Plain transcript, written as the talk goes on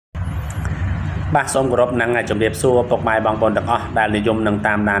បាទសូមគោរពនឹងជំរាបសួរពុកម៉ែបងប្អូនទាំងអស់ដែលនិយមនឹង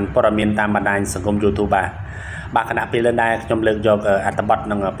តាមដានព័ត៌មានតាមបណ្ដាញសង្គម YouTube បាទគណៈពេលលើដែរខ្ញុំលើកយកអត្ថបទ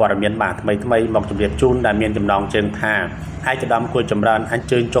នឹងព័ត៌មានបាទថ្មីមកជម្រាបជូនដែលមានចំណងជើងថាឯកឧត្តមគួរចម្រើនអញ្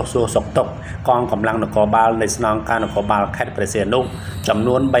ជើញចុះសួរសុខទុក្ខកងកម្លាំងនគរបាលនៃស្នងការនគរបាលខេត្តព្រះសីហនុចំ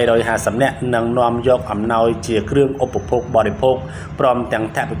នួន350នាក់នឹងនាំយកអំណោយជាគ្រឿងឧបភោគបរិភោគព្រមទាំង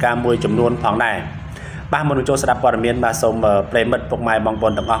ថវិកាមួយចំនួនផងដែរបាទមុននឹងចូលស្ដាប់ព័ត៌មានបាទសូមប្រិមិត្តពុកម៉ែបងប្អូ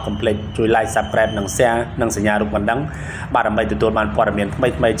នទាំងអស់កុំភ្លេចជួយ like subscribe និង share និងសញ្ញារូបកណ្ដឹងបាទដើម្បីទទួលបានព័ត៌មានថ្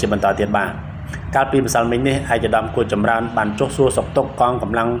មីជាបន្តទៀតបាទកាលពីម្សិលមិញនេះឯកឧត្តមគួរចម្រើនបានចុះសួរសុខទុក្ខកងក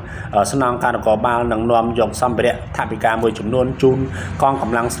ម្លាំងស្នងការនគរបាលនិងនាំយកសម្ភារៈថវិកាមួយចំនួនជូនកងក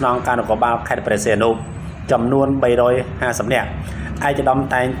ម្លាំងស្នងការនគរបាលខេត្តព្រះសីហនុចំនួន350នាក់ឯកឧត្តម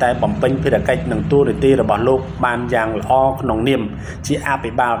តែងតែបំពេញភារកិច្ចនិងតួនាទីរបស់លោកបានយ៉ាងល្អក្នុងនាមជាអ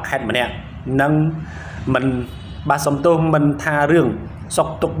ភិបាលខេត្តម្នាក់និងមិនបាទសំទោសមិនថារឿងសុខ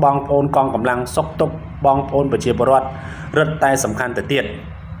ទុក្ខបងប្អូនកងកម្លាំងសុខទុក្ខបងប្អូនប្រជាពលរដ្ឋរឹតតែសំខាន់ទៅទៀត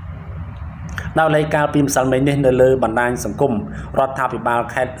ដោយឡែកកាលពីម្សិលមិញនេះនៅលើបណ្ដាញសង្គមរដ្ឋាភិបាល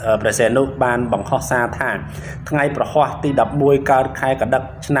ខេត្តព្រះសីហនុបានបង្ហោះសារថាថ្ងៃប្រហ័សទី11កើតខែកដិក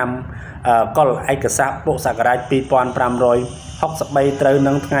ឆ្នាំកុលឯកសារពុសករាជ2563ត្រូវ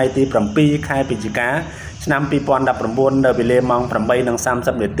នឹងថ្ងៃទី7ខែវិច្ឆិកាឆ្នាំ2019នៅវេលាម៉ោង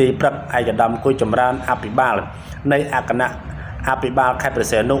 8:30 នាទីព្រឹកឯកឧត្តមគួរចម្រើនអភិបាលនៃអគ្គនាអភិបាលខេត្តព្រះ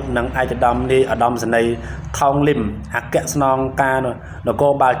សីហនុនិងឯកឧត្តមនាយឧត្តមសេនីយ៍ថោងលឹមអគ្គស្នងការនគ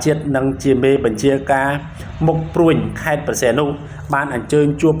របាលជាតិនិងជាមេបញ្ជាការមុខព្រួញខេត្តព្រះសីហនុបានអញ្ជើញ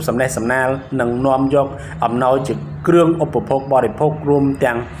ជួបសំណេះសំណាលនិងនាំយកអំណោយជាគ្រឿងឧបភោគបរិភោគរួម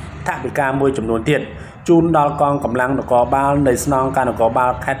ទាំងថវិកាមួយចំនួនទៀតជូនដល់កងកម្លាំងនគរបាលនៃស្នងការនគរបា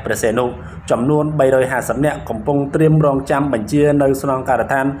លខេត្តព្រះសីហនុចំនួន350នាក់កំពុងត្រៀមរងចាំបញ្ជានៅស្នងការ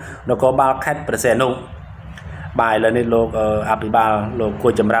ដ្ឋាននគរបាលខេត្តព្រះសីហនុបាទឥឡូវនេះលោកអភិបាលលោកគួ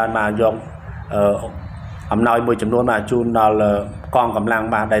រចម្រើនបានយកអំណោយមួយចំនួនមកជូនដល់កងកម្លាំង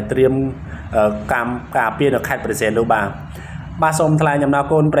បាទដែលត្រៀមកម្មការពារនៅខេត្តព្រះសីហនុបាទសូមថ្លែងអំណរ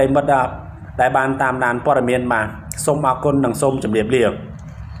គុណប្រិយមិត្តដែលបានតាមដានព័ត៌មានបាទសូមអរគុណនិងសូមជម្រាបលា